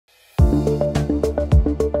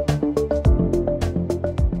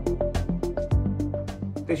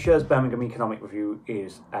This year's Birmingham Economic Review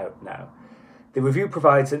is out now. The review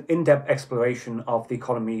provides an in-depth exploration of the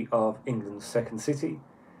economy of England's second city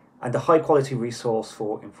and a high-quality resource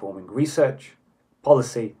for informing research,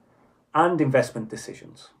 policy and investment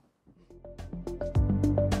decisions.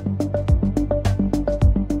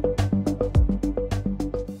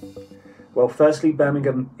 Well, firstly,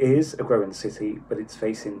 Birmingham is a growing city, but it's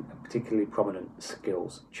facing a particularly prominent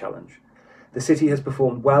skills challenge. The city has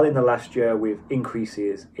performed well in the last year with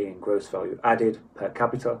increases in gross value added per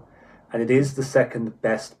capita, and it is the second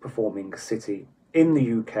best performing city in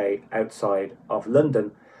the UK outside of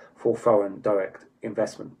London for foreign direct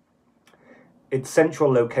investment. Its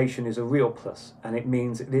central location is a real plus, and it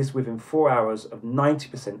means it is within 4 hours of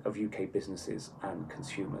 90% of UK businesses and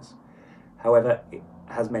consumers. However,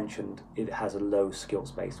 as mentioned, it has a low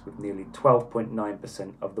skills base, with nearly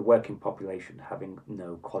 12.9% of the working population having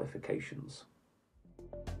no qualifications.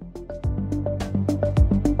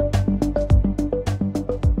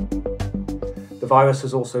 The virus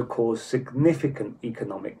has also caused significant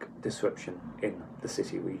economic disruption in the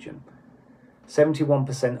city region.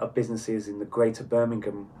 71% of businesses in the Greater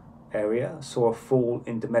Birmingham area saw a fall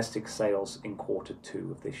in domestic sales in Q2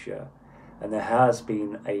 of this year, and there has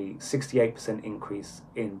been a 68% increase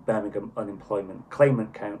in Birmingham unemployment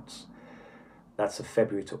claimant counts. That's of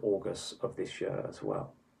February to August of this year as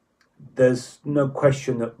well. There's no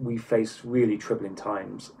question that we face really troubling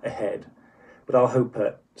times ahead, but our hope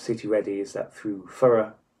at City-REDI is that through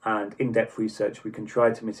thorough and in-depth research we can try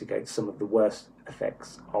to mitigate some of the worst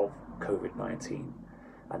effects of COVID-19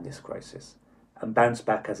 and this crisis, and bounce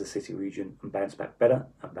back as a city region, and bounce back better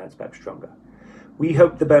and bounce back stronger. We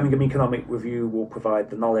hope the Birmingham Economic Review will provide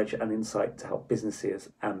the knowledge and insight to help businesses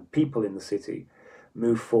and people in the city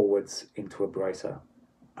move forwards into a brighter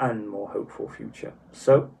and more hopeful future.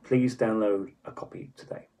 So please download a copy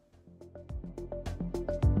today.